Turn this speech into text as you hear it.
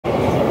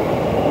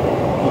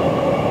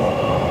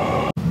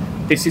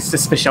this is the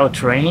special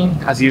train.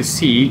 As you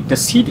see, the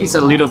seat is a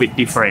little bit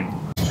different.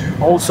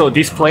 Also,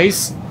 this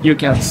place, you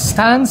can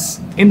stand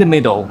in the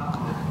middle.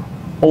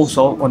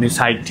 Also on the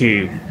side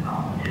too.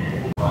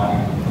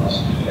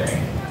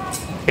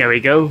 Here we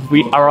go.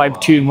 We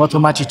arrived to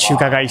Motomachi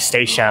Chukagai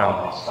Station.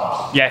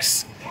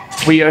 Yes,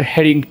 we are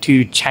heading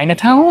to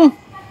Chinatown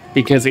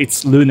because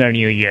it's Lunar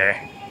New Year.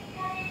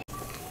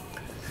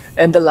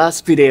 And the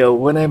last video,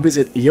 when I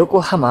visit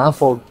Yokohama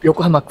for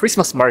Yokohama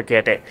Christmas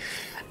market,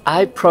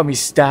 I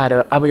promised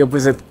that I will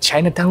visit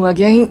Chinatown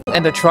again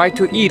and try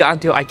to eat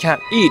until I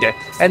can't eat.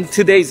 And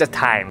today is the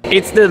time.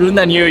 It's the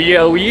Lunar New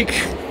Year week,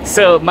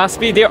 so must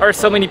be there are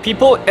so many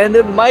people and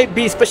there might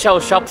be special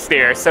shops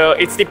there. So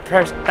it's the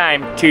first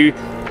time to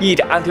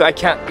eat until I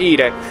can't eat.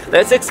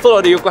 Let's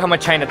explore the Yokohama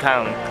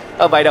Chinatown.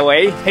 Oh, by the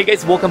way, hey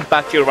guys, welcome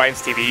back to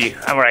Ryan's TV.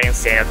 I'm Ryan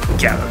saying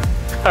go.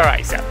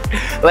 Alright, so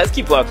let's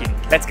keep walking.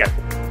 Let's go.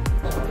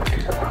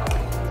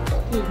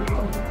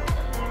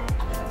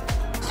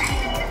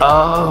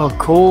 Oh,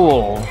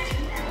 cool.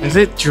 Is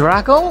it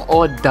dragon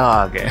or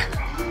dog?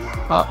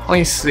 Let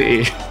me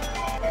see.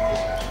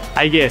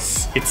 I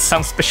guess it's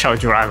some special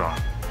dragon.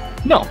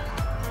 No,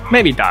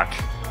 maybe dog.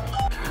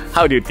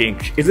 How do you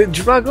think? Is it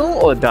dragon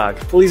or dog?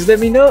 Please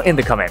let me know in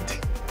the comment.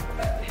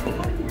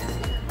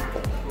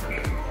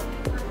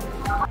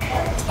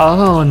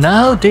 Oh,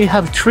 now they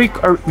have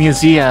trick art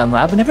museum.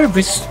 I've never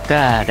visited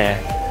that.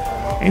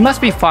 It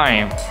must be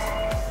fine.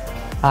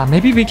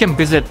 Maybe we can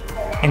visit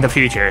in the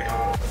future.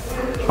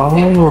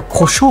 Oh,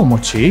 kosho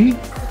mochi?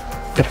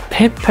 The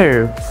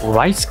pepper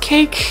rice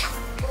cake?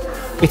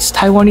 It's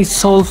Taiwanese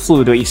soul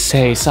food, it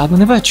says. I've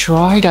never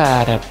tried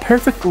that.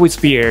 Perfect with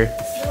beer.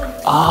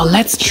 Oh,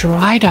 let's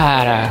try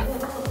that.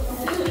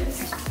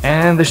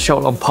 And the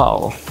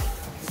xiaolongbao.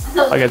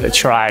 I gotta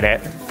try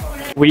that.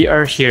 We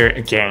are here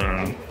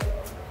again.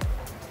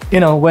 You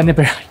know,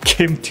 whenever I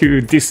came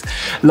to this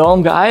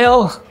long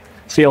aisle,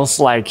 feels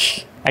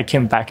like I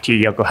came back to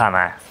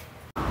Yokohama.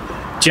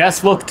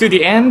 Just walk to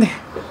the end.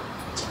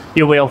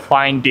 You will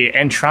find the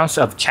entrance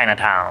of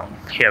Chinatown.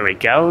 Here we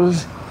go.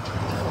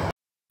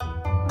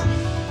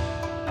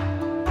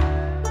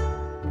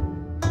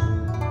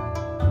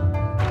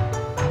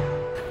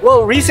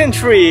 Well,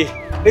 recently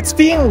it's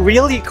been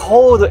really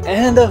cold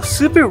and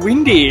super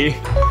windy.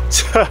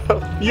 So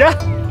yeah,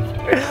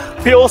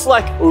 feels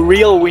like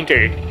real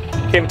winter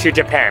came to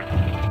Japan.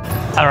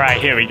 Alright,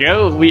 here we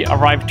go. We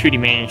arrived to the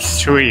main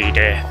street.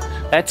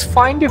 Let's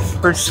find the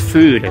first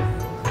food.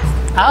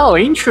 Oh,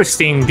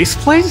 interesting. This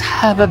place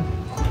have a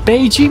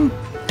Beijing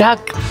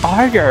duck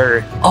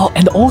burger. Oh,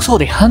 and also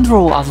the hand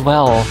roll as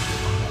well.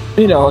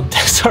 You know,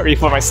 sorry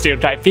for my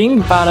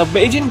stereotyping, but a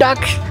Beijing duck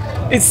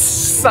is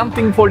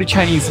something for the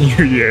Chinese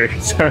New Year.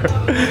 So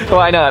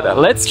why not?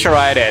 Let's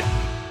try it.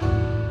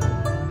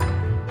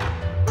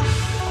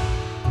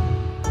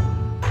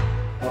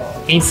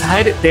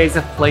 Inside, there's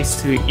a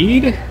place to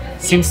eat.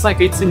 Seems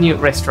like it's a new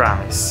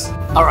restaurant.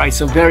 Alright,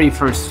 so very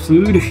first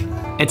food.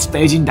 It's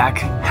Beijing duck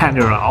hand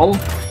roll.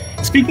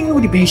 Speaking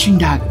of the Beijing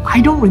duck,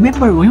 I don't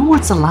remember when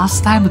was the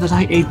last time that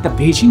I ate the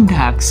Beijing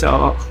duck,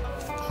 so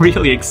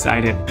really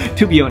excited.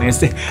 To be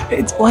honest,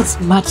 it was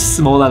much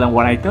smaller than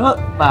what I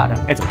thought, but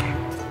it's okay.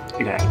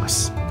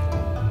 Itadakimasu.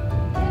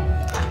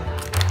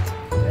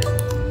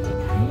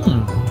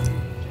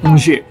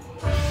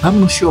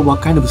 I'm not sure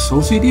what kind of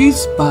sauce it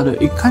is, but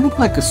it kind of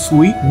like a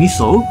sweet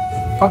miso.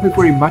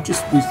 Perfectly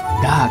matches with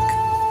duck.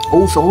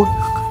 Also,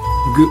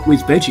 good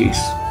with veggies.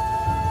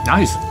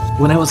 Nice.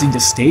 When I was in the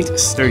States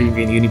studying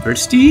in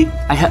university,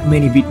 I had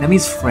many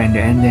Vietnamese friends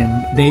and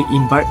then they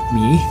invite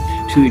me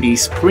to the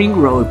spring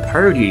roll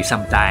party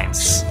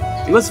sometimes.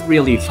 It was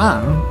really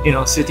fun, you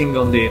know, sitting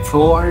on the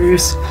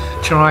floors,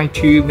 trying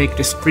to make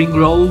the spring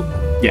roll.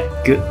 Yeah,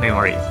 good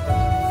memory.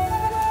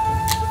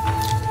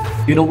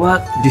 You know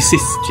what? This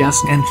is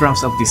just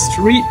entrance of the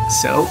street,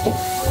 so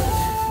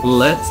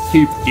let's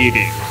keep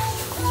eating.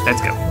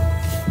 Let's go.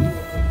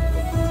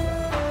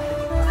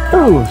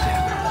 Oh.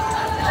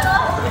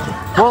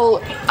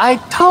 Well, I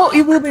thought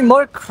it would be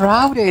more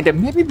crowded,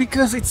 maybe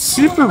because it's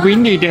super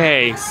windy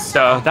day,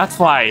 so that's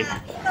why.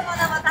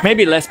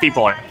 Maybe less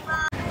people.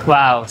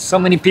 Wow, so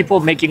many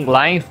people making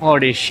line for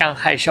the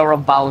Shanghai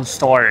xiaolongbao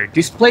store.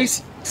 This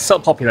place is so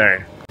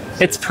popular.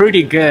 It's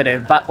pretty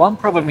good, but one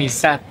problem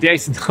is that there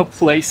is no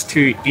place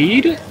to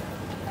eat.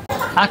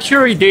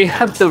 Actually, they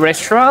have the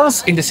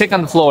restaurants in the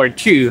second floor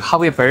too.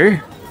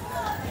 However,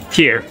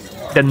 here,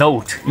 the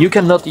note, you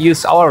cannot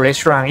use our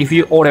restaurant if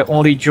you order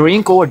only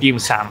drink or dim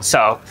sum.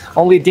 So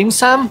only dim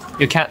sum,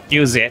 you can't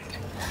use it.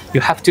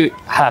 You have to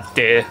have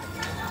the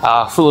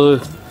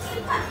full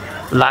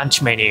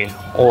lunch menu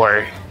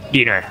or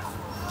dinner.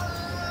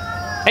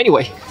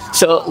 Anyway,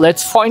 so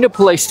let's find a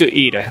place to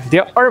eat.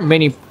 There are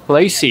many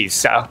places,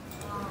 so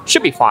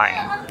should be fine.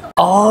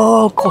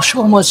 Oh,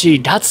 kosho mochi,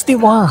 that's the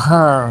one,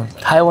 huh?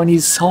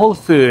 Taiwanese soul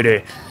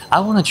food.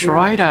 I wanna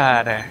try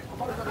that.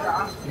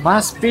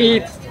 Must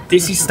be.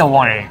 This is the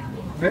one.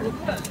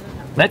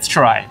 Let's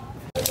try.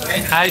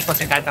 Hi, ご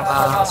紹介いただき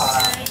ま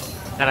す。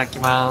いただき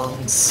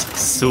ます。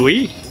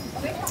Sweet.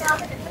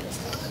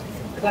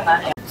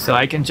 So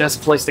I can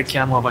just place the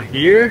camera over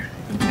here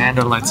and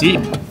let's eat.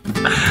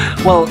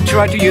 Well,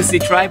 try to use the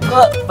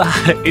tripod, but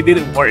it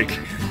didn't work.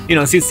 You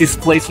know, since this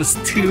place was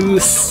too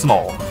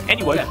small.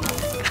 Anyway,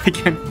 I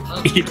can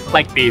eat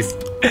like this.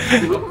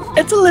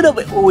 It's a little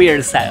bit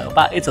weird style,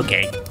 but it's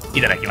okay.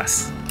 いただきま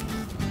す。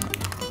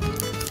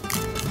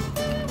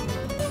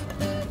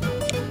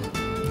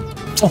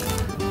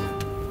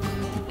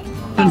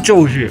超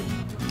美味しい。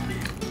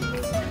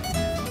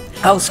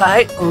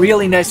Outside,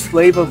 really nice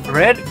flavor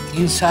bread.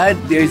 Inside,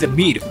 there is a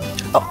meat.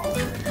 Oh,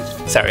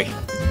 sorry.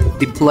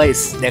 The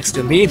place next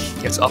to me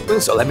is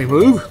open, so let me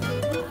move.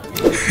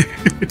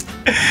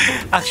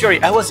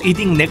 Actually, I was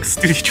eating next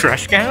to the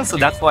trash can, so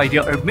that's why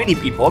there are many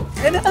people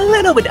and a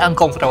little bit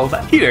uncomfortable,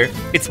 but here,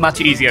 it's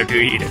much easier to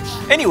eat.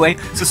 Anyway,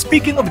 so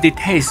speaking of the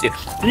taste,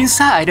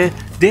 inside,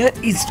 there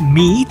is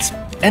meat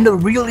and a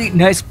really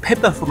nice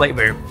pepper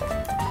flavor.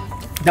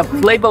 The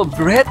flavor of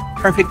bread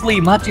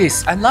perfectly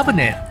matches. I love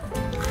it.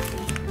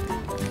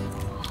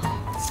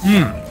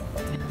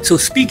 So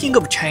speaking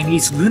of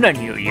Chinese Lunar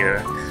New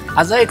Year,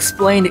 as I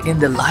explained in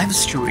the live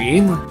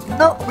stream,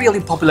 not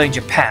really popular in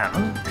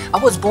Japan. I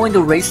was born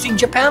and raised in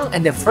Japan,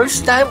 and the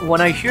first time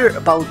when I heard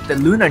about the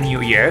Lunar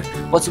New Year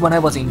was when I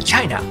was in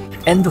China.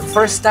 And the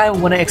first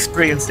time when I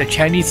experienced the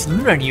Chinese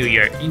Lunar New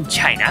Year in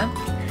China,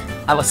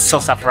 I was so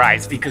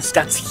surprised because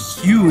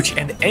that's huge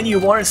and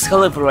anyone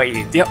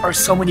celebrated. There are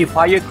so many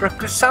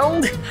firecracker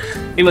sound.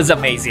 It was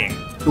amazing.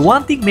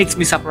 One thing makes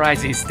me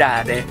surprised is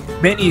that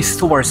many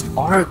stores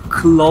are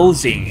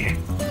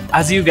closing.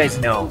 As you guys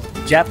know,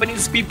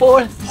 Japanese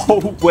people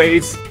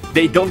always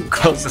they don't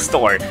close the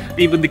store,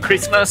 even the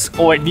Christmas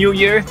or New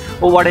Year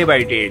or whatever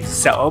it is.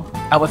 So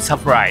I was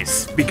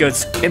surprised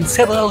because in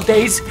several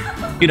days,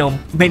 you know,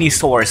 many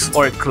stores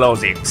are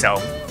closing. So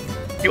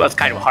it was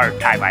kind of a hard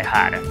time I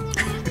had.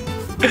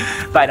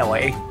 By the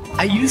way,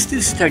 I used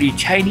to study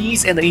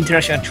Chinese and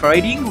international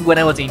trading when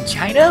I was in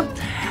China.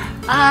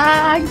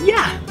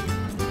 Yeah.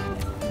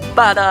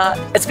 But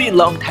it's been a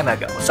long time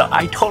ago, so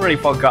I totally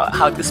forgot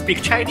how to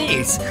speak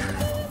Chinese.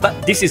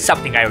 But this is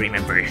something I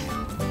remember.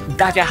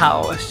 大家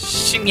好，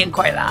新年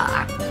快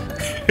乐。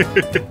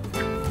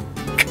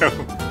Go.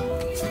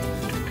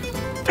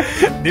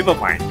 Never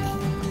mind.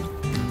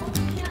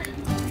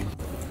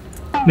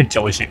 めっち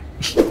ゃ美味しい。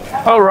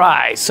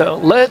Alright, so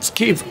let's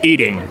keep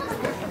eating.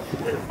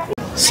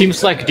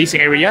 Seems like this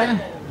area,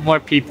 more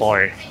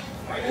people.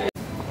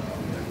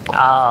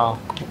 Oh.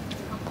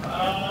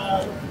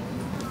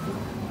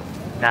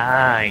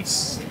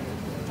 Nice.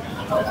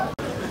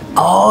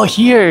 Oh,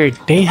 here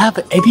they have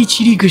ebi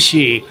chiri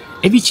gushi.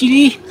 Ebi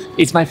chiri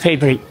is my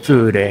favorite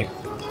food.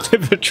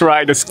 Never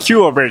tried the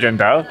skewer version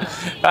though.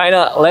 I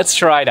know, let's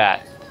try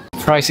that.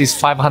 Price is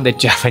 500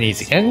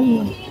 Japanese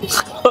yen.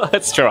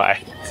 Let's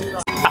try.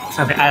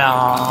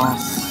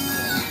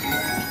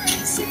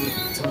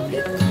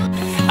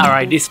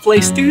 Alright, this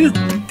place too,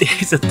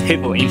 there's a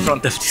table in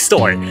front of the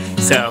store,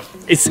 so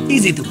it's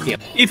easy to film.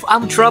 If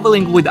I'm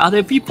traveling with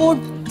other people,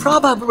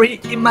 probably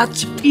it's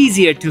much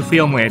easier to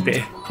film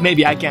it.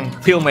 Maybe I can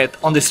film it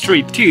on the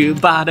street too,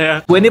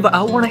 but whenever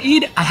I want to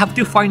eat, I have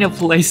to find a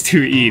place to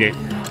eat.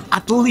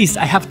 At least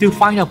I have to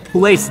find a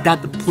place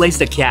that plays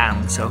the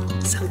cam, so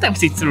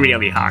sometimes it's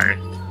really hard,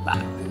 but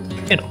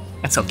you know,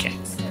 that's okay.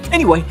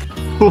 Anyway,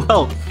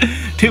 well,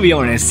 to be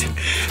honest,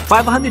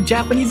 500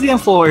 Japanese yen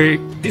for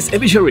this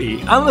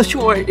ebichiri. I'm not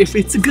sure if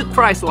it's a good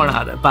price or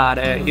not, but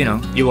you know,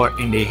 you are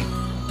in the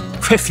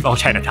festival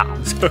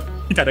Chinatown, so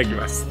いただき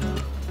ます。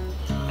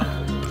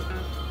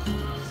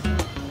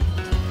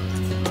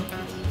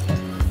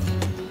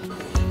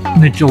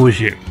めっちゃ美味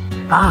しい。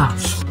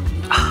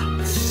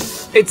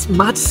It's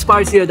much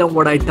spicier than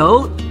what I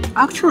thought,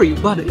 actually,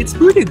 but it's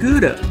pretty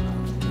good.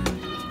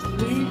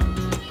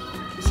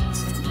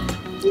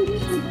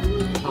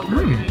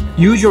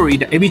 Usually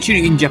the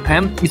ebichiri in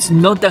Japan is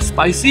not that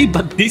spicy,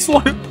 but this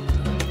one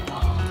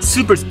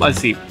super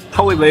spicy.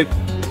 However,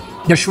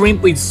 the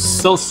shrimp is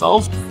so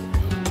soft,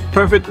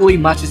 perfectly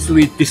matches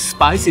with the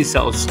spicy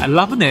sauce. I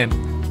love them.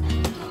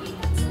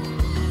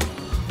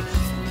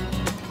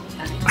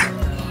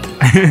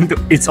 And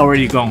it's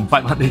already gone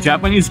 500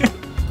 Japanese.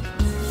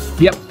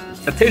 Yep,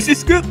 the taste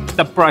is good,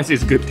 the price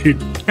is good too.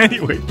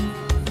 Anyway,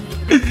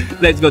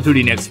 let's go to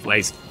the next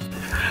place.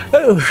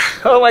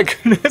 Oh my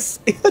goodness,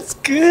 it's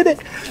good,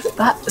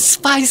 but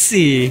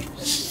spicy.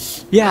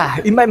 Yeah,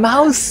 in my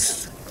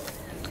mouth.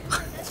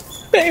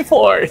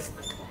 Painful.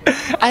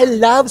 I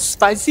love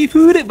spicy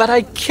food, but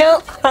I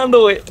can't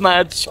handle it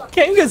much.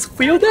 Can you guys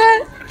feel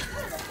that?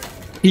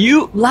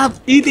 You love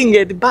eating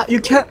it, but you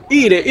can't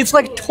eat it. It's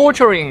like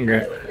torturing.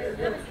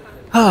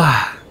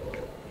 I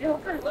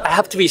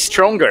have to be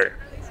stronger.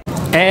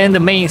 And the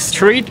main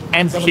street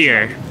ends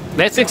here.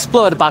 Let's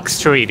explore the back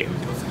street.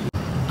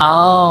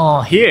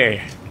 Oh,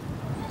 here.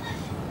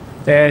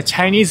 The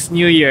Chinese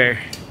New Year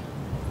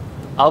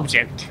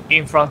object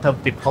in front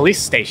of the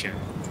police station.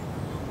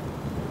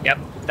 Yep,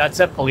 that's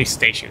a police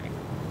station.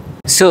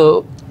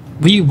 So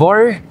we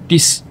were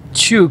this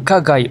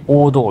Chukagai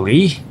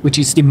Odori, which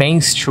is the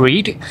main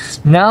street.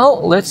 Now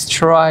let's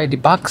try the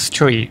back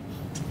street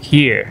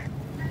here.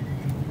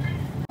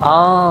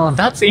 Oh,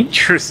 that's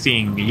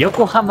interesting.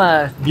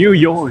 Yokohama, New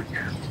York.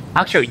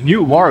 Actually,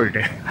 New World.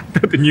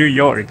 Not New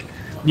York.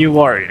 New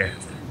World.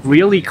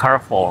 Really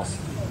colorful.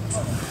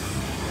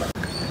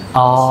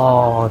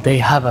 Oh, they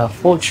have a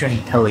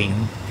fortune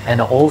telling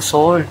and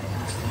also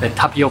the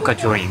tapioca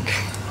drink.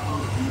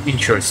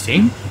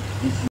 Interesting.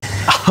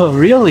 Oh,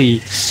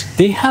 really?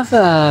 They have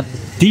a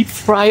deep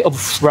fry of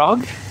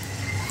frog?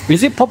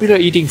 Is it popular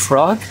eating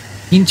frog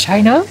in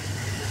China?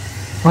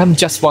 I'm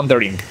just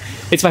wondering.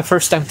 It's my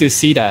first time to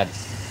see that.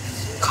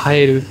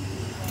 Kaeru.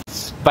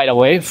 By the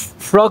way,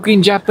 frog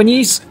in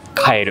Japanese,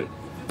 kaeru.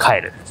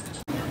 Kaeru.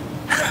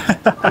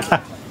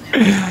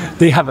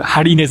 They have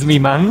harinezumi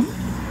man,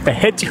 the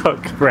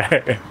hedgehog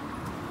bread.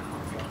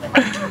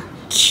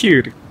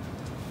 Cute.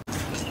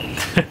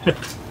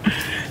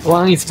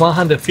 One is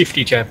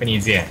 150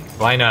 Japanese yen.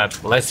 Why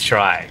not? Let's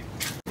try.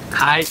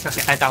 Hi,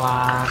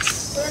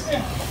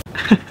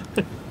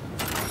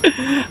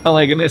 oh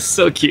my goodness,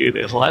 so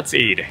cute. Let's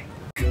eat.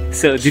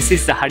 So this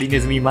is the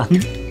harinezumi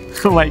man.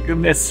 Oh my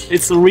goodness,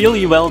 it's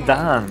really well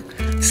done.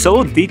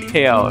 So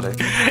detailed.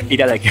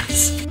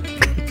 Itadakimasu.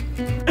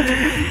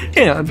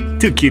 You know,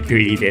 too cute to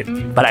eat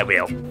it, but I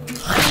will.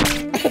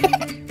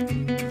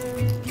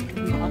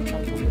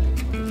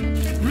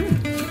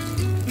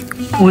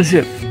 What is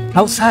it?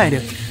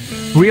 Outside,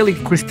 really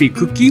crispy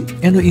cookie,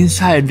 and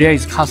inside there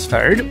is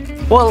custard.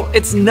 Well,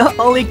 it's not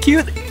only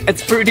cute,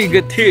 it's pretty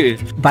good too.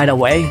 By the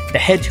way, the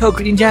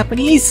hedgehog in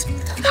Japanese,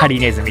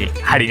 harinezumi,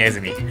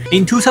 harinezumi.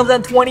 In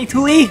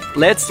 2022,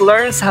 let's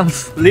learn some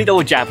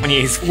little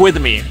Japanese with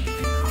me,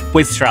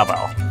 with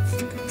travel.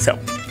 So,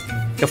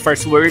 the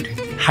first word,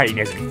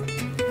 harinezumi.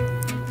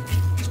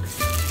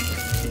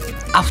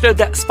 After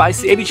that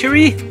spicy ebi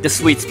cherry, the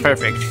sweet's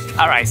perfect.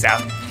 Alright, so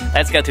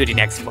let's go to the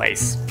next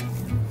place.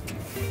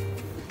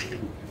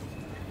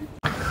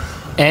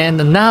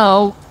 And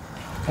now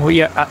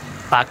we are at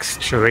Back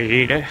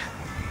Street.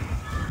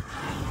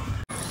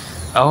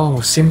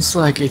 Oh, seems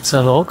like it's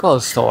a local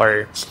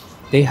store.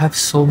 They have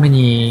so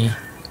many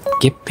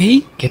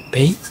geppei,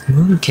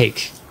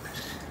 mooncake.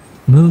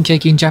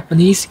 Mooncake in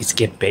Japanese is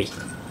geppei.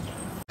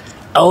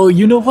 Oh,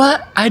 you know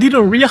what? I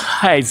didn't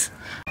realize.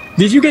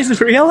 Did you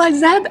guys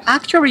realize that?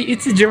 Actually,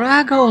 it's a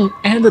dragon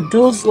and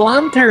those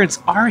lanterns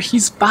are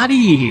his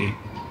body.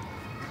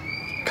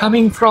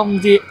 Coming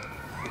from the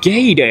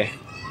gate.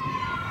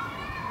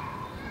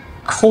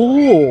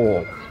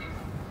 Cool.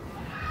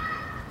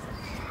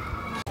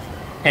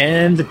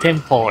 And the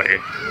temple.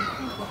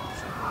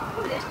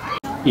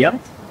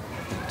 Yep.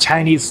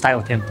 Chinese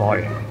style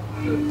temple.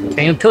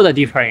 Can you tell the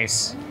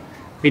difference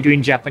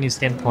between Japanese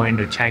temple and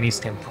the Chinese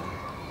temple?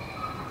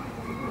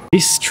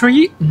 This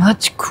street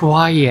much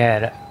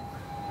quiet.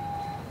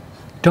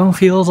 Don't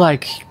feel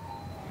like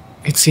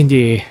it's in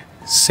the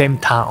same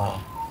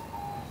town.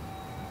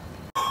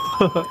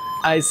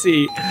 I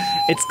see.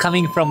 It's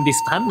coming from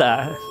this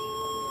panda.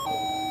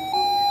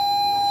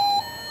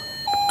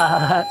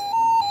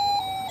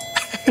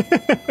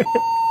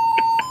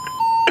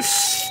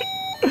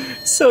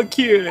 So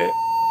cute.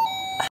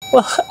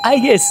 Well, I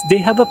guess they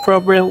have a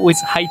problem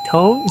with high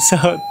tone,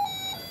 so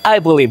I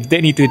believe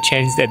they need to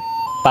change that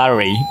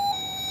battery.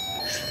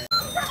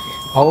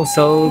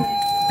 Also,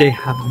 they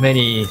have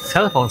many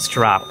cell phone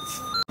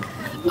straps.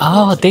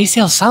 Oh, they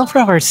sell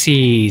sunflower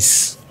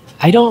seeds.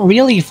 I don't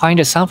really find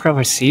the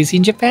sunflower seeds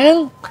in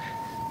Japan.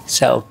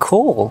 So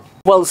cool.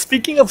 Well,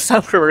 speaking of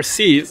sunflower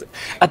seeds,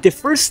 at the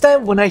first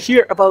time when I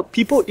hear about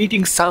people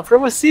eating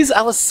sunflower seeds,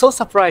 I was so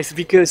surprised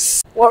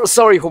because, well,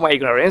 sorry for my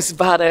ignorance,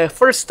 but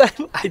first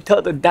time I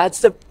thought that that's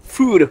the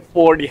food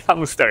for the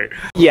hamster.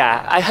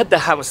 Yeah, I had the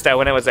hamster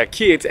when I was a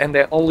kid and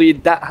only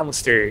that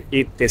hamster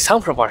eat the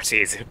sunflower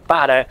seeds.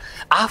 But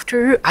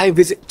after I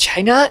visit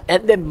China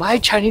and then my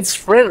Chinese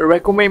friend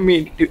recommended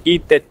me to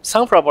eat the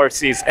sunflower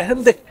seeds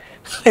and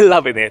I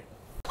love it.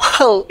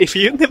 Well, if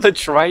you never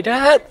tried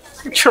that,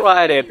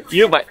 try it.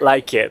 You might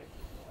like it.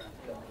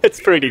 It's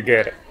pretty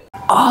good.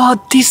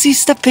 Oh, this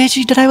is the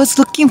veggie that I was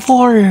looking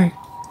for.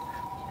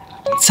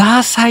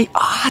 Zasai.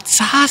 Ah,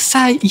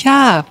 zasai.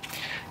 Yeah,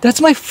 that's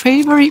my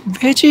favorite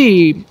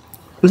veggie.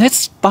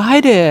 Let's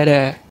buy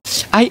that.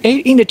 I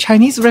ate in the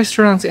Chinese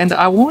restaurants and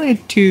I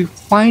wanted to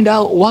find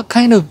out what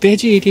kind of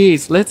veggie it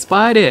is. Let's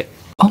buy it.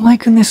 Oh my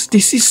goodness,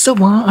 this is the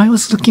one I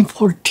was looking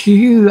for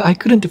too. I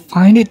couldn't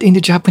find it in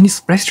the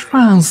Japanese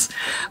restaurants.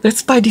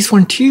 Let's buy this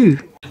one too.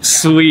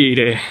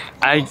 Sweet,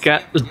 I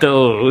got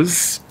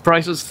those.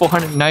 Price was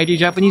 490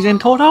 Japanese yen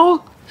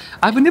total.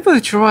 I've never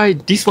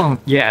tried this one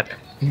yet,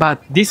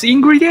 but these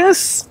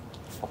ingredients,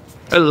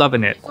 I'm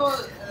loving it.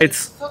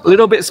 It's a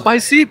little bit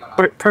spicy,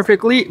 but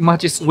perfectly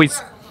matches with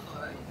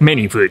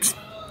many foods.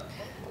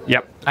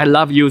 Yep, I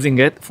love using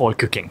it for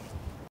cooking.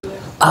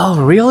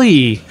 Oh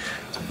really?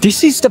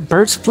 This is the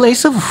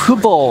birthplace of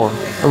football,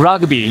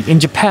 rugby in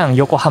Japan,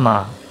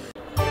 Yokohama.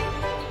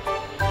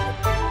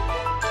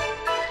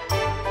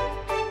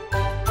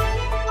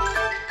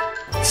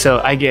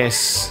 So I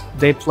guess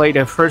they play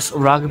the first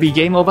rugby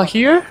game over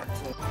here?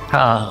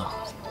 Oh,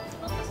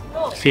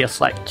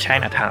 feels like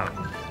Chinatown.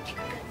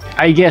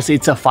 I guess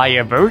it's a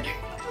Firebird.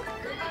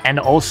 and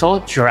also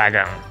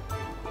dragon.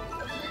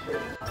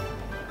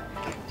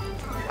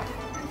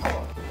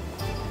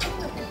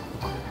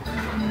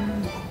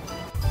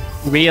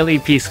 Really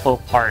peaceful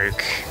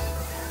park.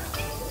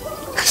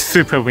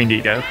 Super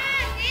windy though.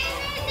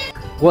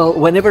 Well,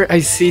 whenever I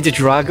see the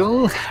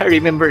dragon, I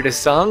remember the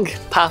song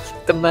Path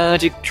the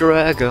Magic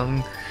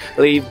Dragon,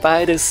 Live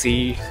by the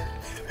Sea.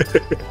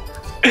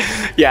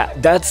 Yeah,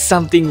 that's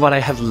something what I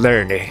have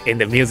learned in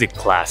the music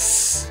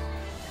class.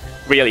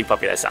 Really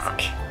popular song.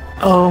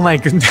 Oh my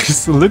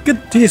goodness, look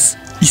at this!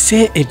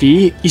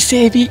 Ise-ebi.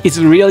 Ise-ebi is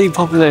really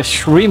popular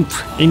shrimp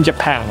in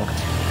Japan.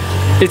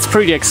 It's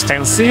pretty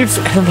expensive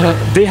and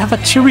they have a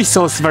chili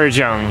sauce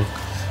version.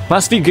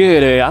 Must be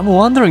good. I'm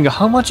wondering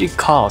how much it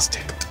cost.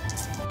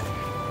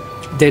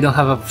 They don't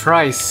have a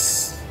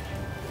price.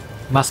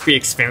 Must be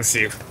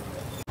expensive.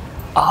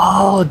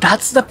 Oh,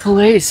 that's the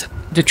place.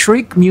 The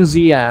Trick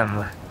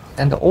Museum.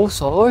 And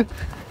also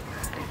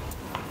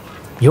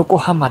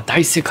Yokohama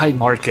Daisekai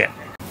Market.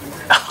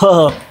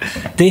 Oh,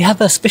 they have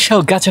a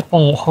special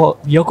gachapon for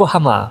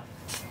Yokohama.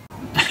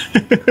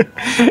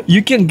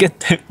 You can get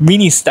the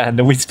mini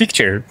stand with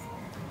picture.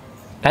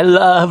 I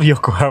love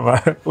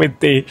Yokohama with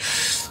the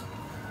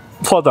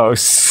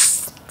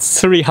photos.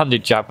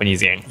 300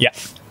 Japanese yen. Yeah,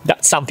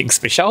 that's something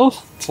special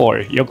for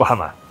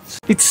Yokohama.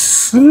 It's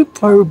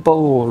Super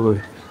Bowl.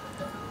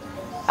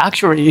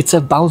 Actually, it's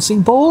a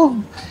bouncing ball.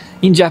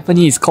 In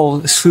Japanese,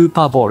 called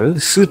Super Bowl.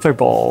 Super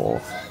Bowl.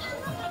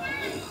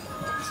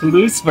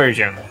 Loose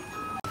version.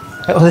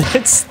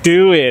 Let's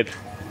do it.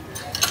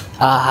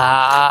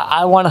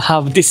 I want to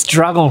have this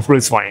dragon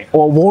fruit one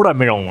or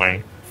watermelon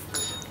one.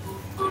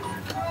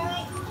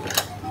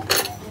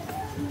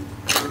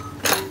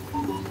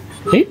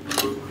 Hey?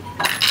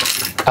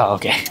 Oh,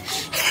 okay.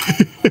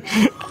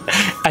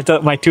 I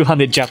thought my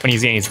 200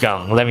 Japanese yen is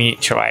gone. Let me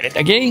try it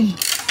again.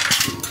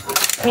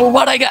 Oh,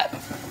 what I got?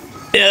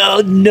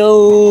 Oh no!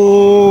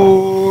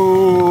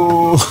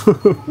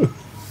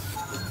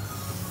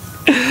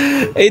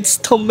 It's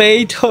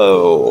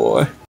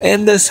tomato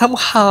and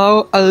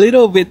somehow a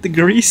little bit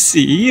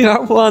greasy.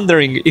 I'm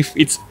wondering if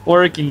it's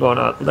working or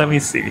not. Let me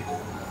see.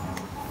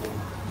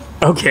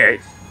 Okay,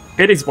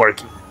 it is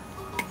working.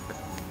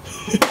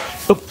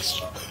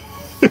 Oops.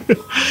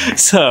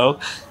 So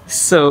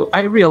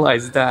I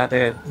realized that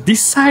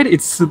this side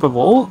is Super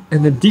Bowl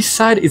and then this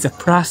side is a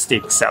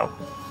plastic. So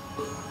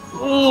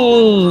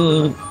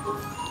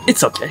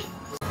it's okay.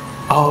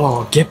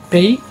 Oh,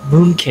 Geppei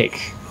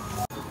mooncake.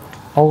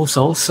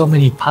 Also, so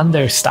many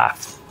panda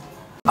stuff.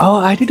 Oh,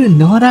 I didn't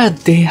know that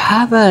they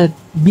have a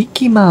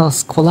Mickey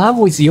Mouse collab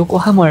with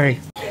Yokohama.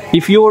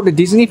 If you're a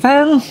Disney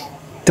fan,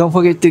 don't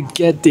forget to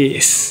get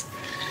this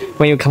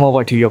when you come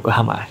over to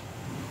Yokohama.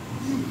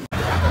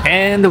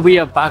 And we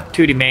are back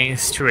to the main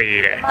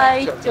street.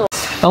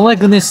 Oh my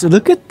goodness,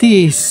 look at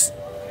this.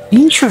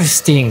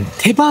 Interesting.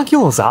 Teba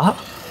gyoza?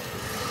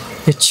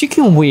 The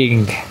chicken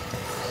wing.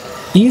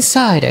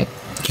 Inside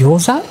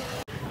gyoza?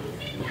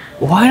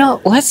 Why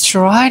not? Let's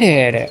try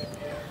it.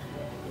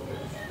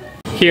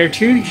 Here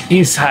too,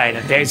 inside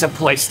there's a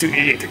place to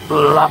eat.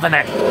 Loving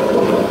it.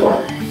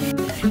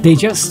 They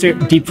just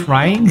deep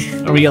frying.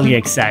 Really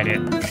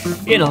excited.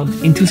 You know,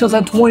 in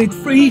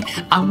 2023,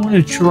 I want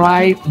to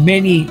try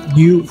many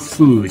new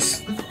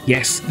foods.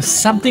 Yes,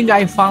 something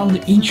I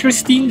found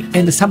interesting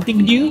and something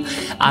new,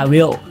 I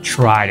will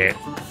try it.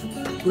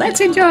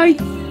 Let's enjoy.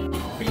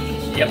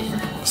 Yep.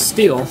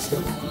 Still,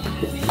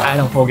 I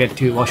don't forget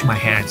to wash my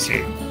hands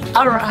too.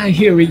 Alright,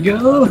 here we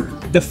go.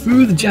 The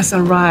food just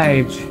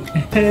arrived.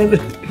 And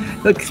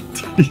look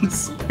at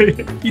this.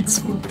 It's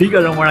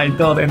bigger than what I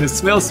thought and it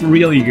smells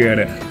really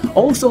good.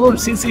 Also,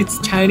 since it's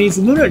Chinese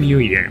Lunar New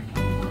Year,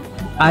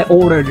 I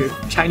ordered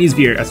Chinese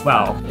beer as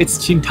well. It's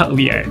Qingtang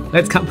beer.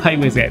 Let's kanpai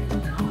with it.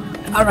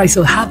 Alright,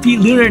 so happy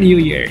Lunar New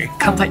Year.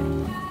 Kanpai.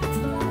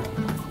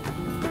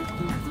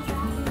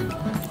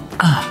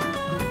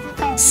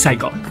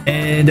 Saigo.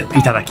 And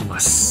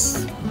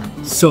itadakimasu.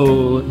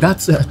 So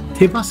that's a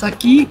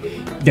tebasaki,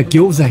 the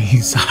gyoza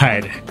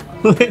inside.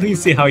 Let me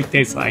see how it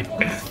tastes like.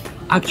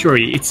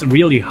 Actually, it's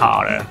really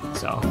hard,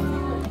 so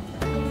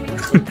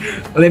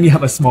let me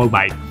have a small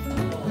bite.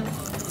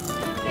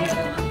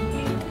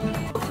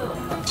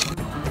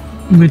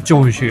 めっちゃ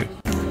美味しい.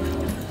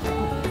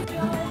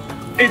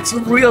 It's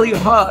really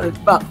hard,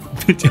 but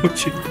めっちゃ美味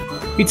しい.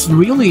 It's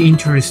really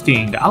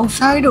interesting. The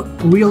outside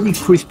really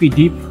crispy,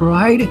 deep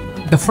fried.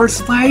 The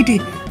first bite,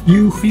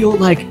 you feel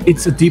like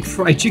it's a deep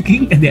fried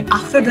chicken, and then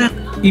after that,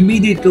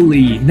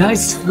 immediately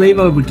nice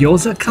flavor of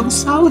gyoza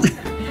comes out.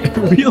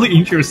 Really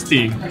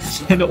interesting.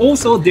 And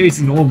also there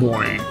is no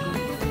boring.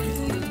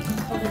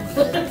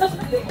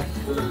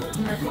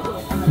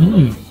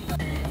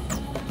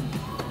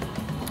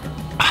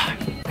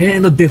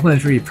 And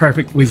definitely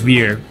perfect with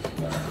beer.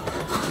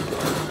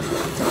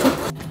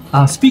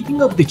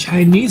 Speaking of the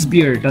Chinese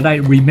beer that I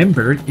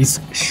remembered is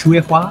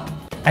Shuehua.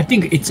 I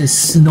think it's a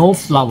snow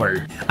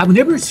flower. I've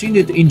never seen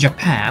it in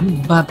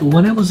Japan, but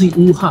when I was in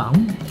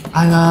Wuhan,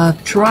 I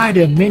tried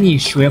many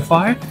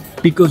Shuehua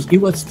because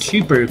it was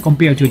cheaper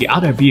compared to the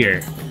other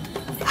beer.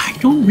 I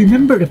don't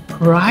remember the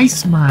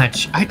price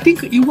much. I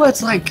think it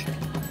was like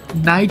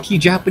 90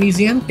 Japanese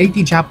yen,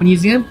 80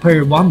 Japanese yen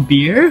per one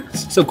beer.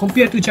 So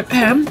compared to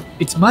Japan,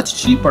 it's much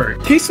cheaper.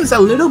 Taste was a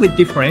little bit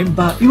different,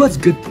 but it was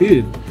good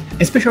too.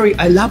 Especially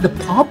I love the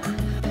pop.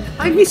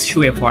 I miss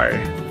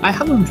Shuefar. I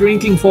haven't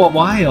drinking for a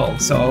while,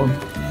 so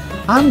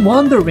I'm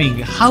wondering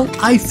how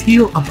I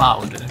feel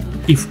about it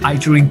if I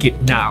drink it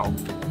now.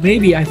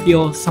 Maybe I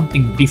feel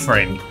something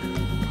different.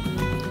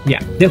 Yeah,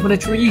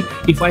 definitely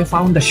if I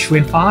found the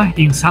Shuefar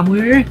in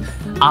somewhere,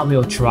 I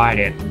will try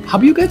it.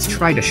 Have you guys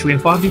tried the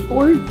Shuefar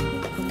before?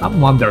 I'm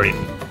wondering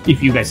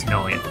if you guys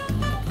know it.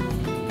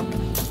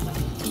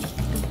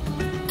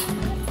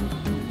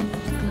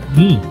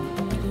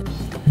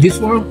 This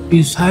one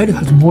inside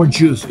has more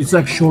juice. It's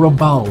like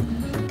shorobao.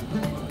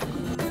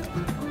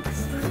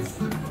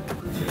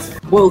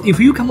 Well, if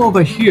you come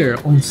over here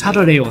on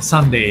Saturday or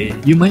Sunday,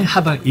 you might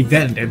have an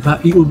event,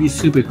 but it will be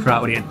super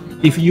crowded.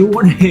 If you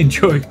want to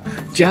enjoy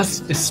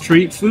just the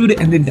street food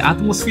and then the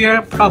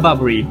atmosphere,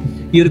 probably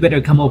you'd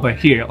better come over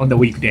here on the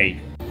weekday.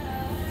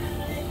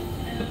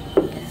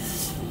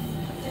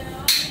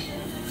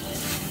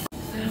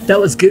 That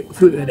was good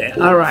food.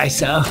 Alright,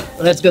 so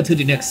let's go to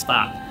the next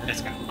spot.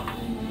 Let's go.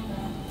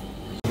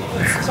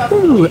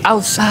 Ooh,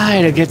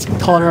 outside it gets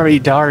totally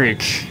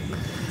dark.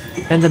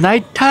 In the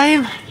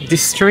nighttime, the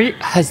street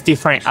has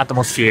different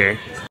atmosphere.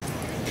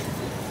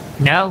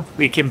 Now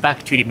we came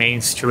back to the main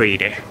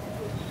street.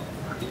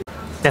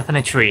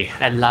 Definitely,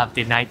 I love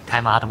the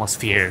nighttime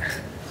atmosphere.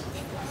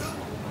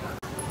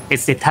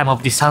 It's the time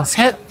of the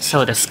sunset,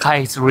 so the sky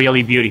is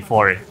really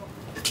beautiful.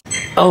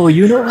 Oh,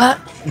 you know what?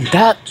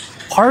 That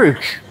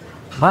park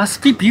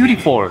must be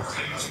beautiful.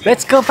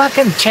 Let's go back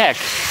and check.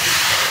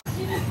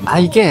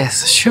 I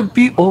guess should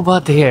be over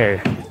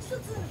there.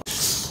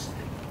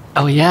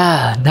 Oh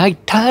yeah,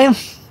 nighttime,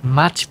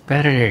 much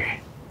better.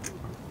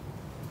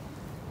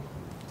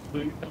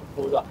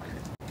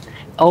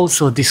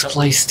 Also this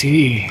place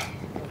too.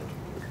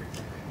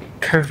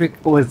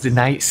 Perfect with the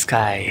night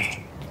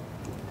sky.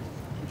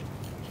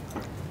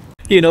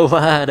 You know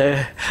what?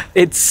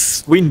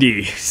 It's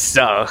windy,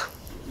 so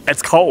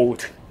it's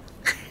cold.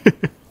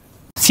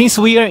 Since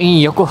we are in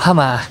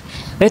Yokohama,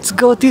 let's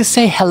go to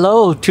say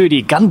hello to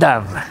the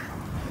Gundam.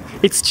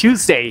 It's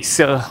Tuesday,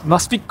 so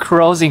must be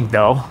closing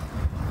though.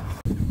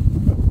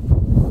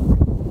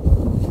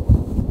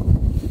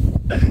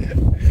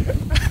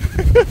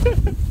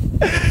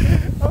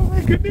 Oh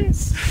my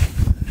goodness,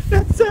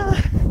 that's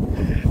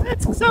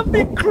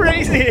something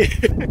crazy.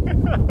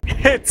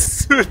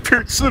 It's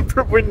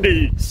super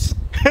windy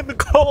and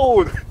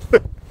cold.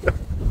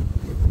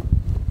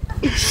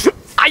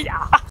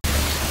 Aya!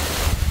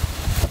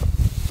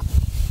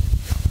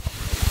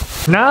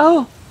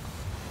 Now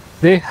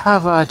they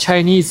have a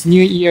Chinese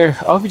New Year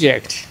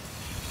object.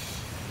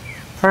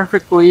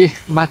 Perfectly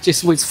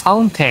matches with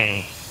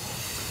fountain.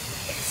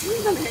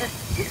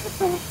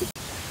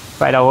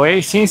 By the way,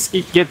 since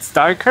it gets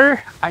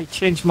darker, I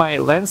changed my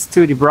lens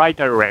to the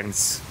brighter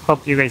lens.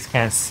 Hope you guys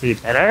can see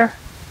better.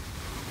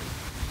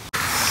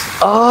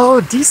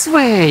 Oh, this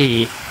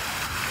way!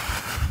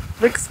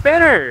 Looks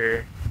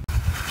better!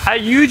 I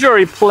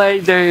usually play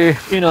the,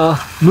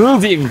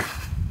 moving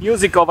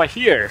music over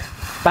here.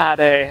 But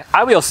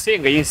I will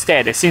sing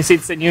instead since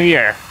it's a new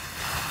year.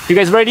 You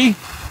guys ready?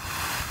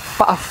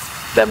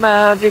 Puff the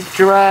magic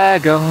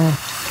dragon,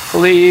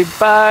 live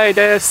by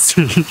the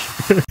sea.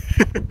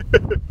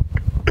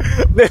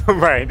 Never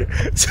mind.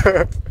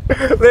 So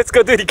let's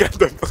go to the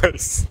Gundam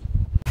place.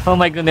 Oh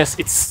my goodness,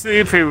 it's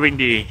super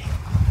windy.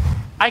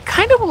 I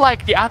kind of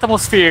like the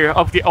atmosphere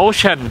of the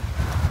ocean.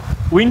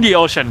 Windy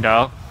ocean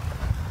though.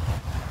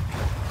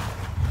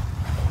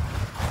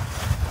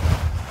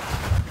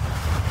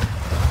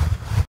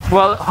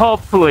 Well,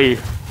 hopefully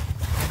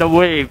the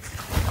wave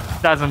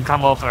doesn't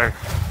come over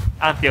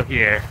until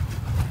here.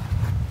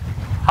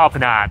 Hope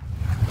not.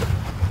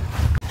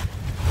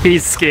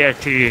 He's scared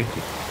too.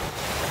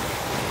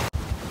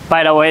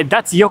 By the way,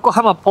 that's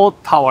Yokohama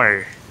Port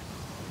Tower.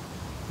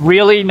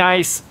 Really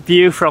nice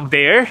view from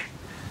there.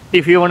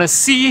 If you want to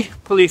see,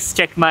 please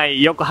check my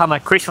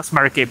Yokohama Christmas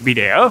Market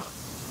video.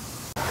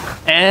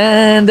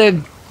 And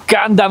the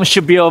Gundam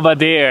should be over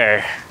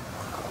there.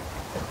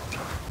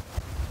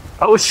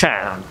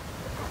 Ocean.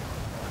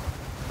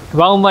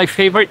 One of my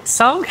favorite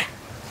song,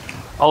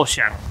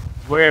 Ocean,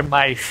 where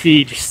my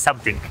feet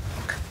something.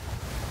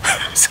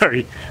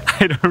 Sorry,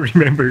 I don't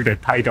remember the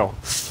title.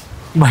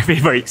 My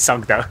favorite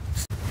song though.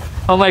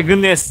 Oh my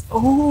goodness.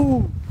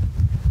 Oh,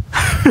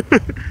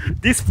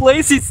 this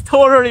place is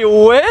totally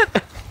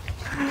wet.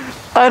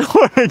 I don't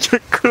want to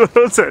get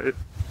closer.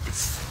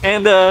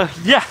 And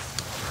yeah,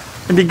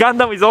 and the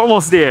Gundam is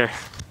almost there.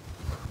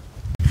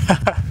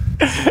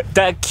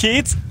 The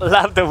kids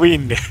love the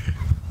wind.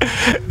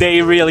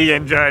 They really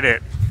enjoyed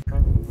it.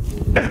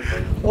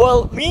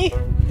 Well, me?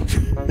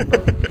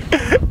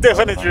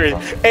 Definitely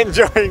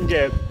enjoying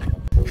it.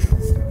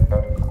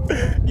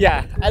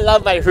 Yeah, I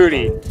love my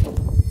hoodie.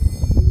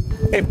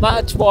 It's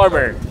much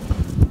warmer.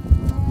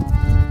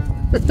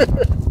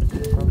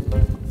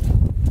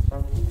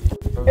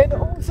 And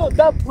also also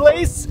that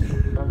place,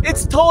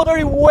 it's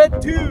totally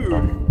wet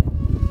too.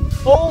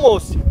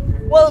 Almost.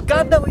 Well,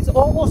 Gundam is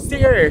almost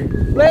there.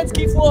 Let's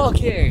keep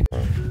walking.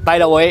 By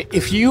the way,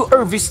 if you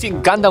are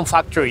visiting Gundam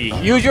factory,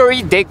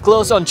 usually they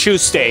close on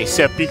Tuesday,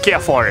 so be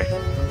careful.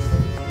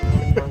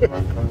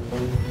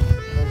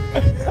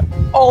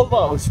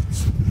 Almost.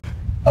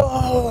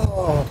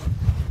 Oh,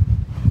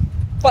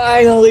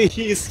 finally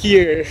he's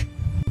here.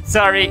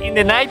 Sorry, in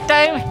the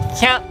nighttime,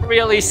 can't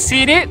really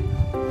see it,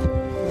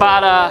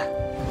 but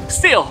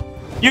still,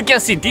 you can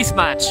see this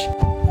much.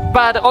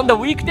 But on the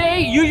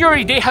weekday,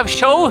 usually they have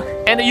show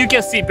and you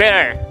can see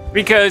better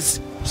because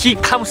he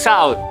comes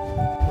out.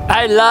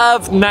 I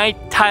love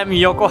nighttime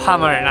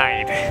Yokohama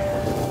night.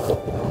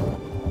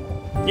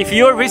 If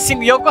you're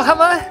visiting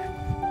Yokohama,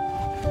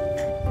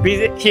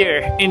 visit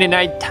here in the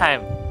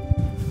nighttime.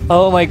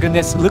 Oh my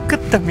goodness, look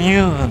at the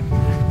moon.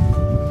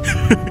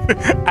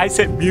 I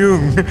said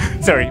moon.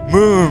 Sorry,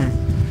 moon.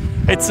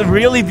 It's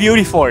really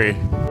beautiful.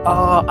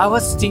 I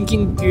was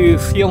thinking to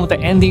film the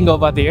ending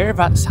over there,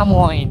 but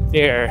someone ain't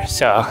there,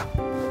 so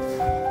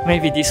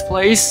maybe this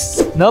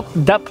place? Nope,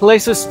 that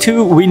place is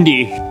too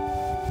windy.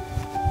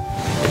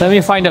 Let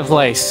me find a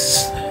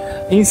place.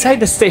 Inside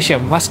the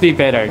station must be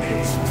better.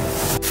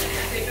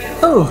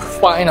 Oh,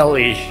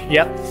 finally.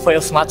 Yep,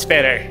 feels much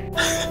better.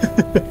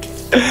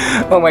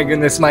 Oh my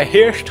goodness, my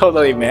hair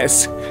totally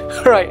mess.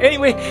 Alright,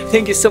 anyway,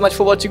 thank you so much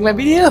for watching my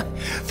video.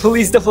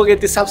 Please don't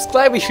forget to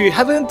subscribe if you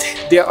haven't.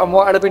 There are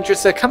more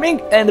adventures coming,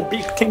 and a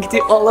big thank you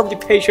to all of the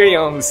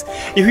Patreons.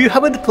 If you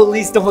haven't,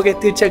 please don't forget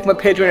to check my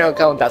Patreon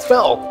account as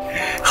well.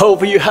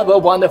 Hope you have a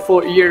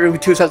wonderful year of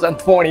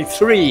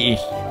 2023.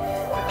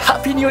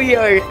 Happy New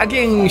Year!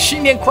 Again,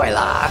 新年快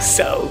乐!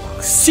 So,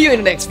 see you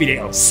in the next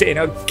video. Say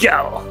no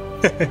go!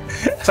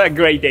 Have a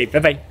great day. Bye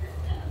bye.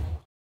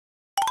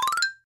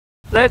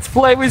 Let's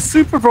play with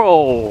Super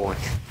Bowl.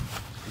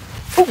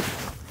 Oh.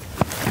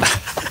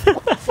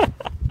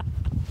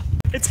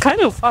 It's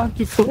kind of fun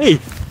to play.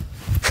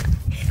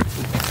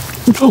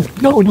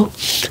 No.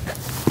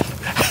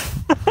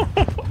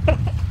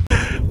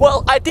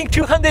 Well, I think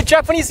 200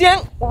 Japanese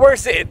yen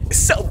worth it.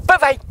 So, bye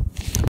bye.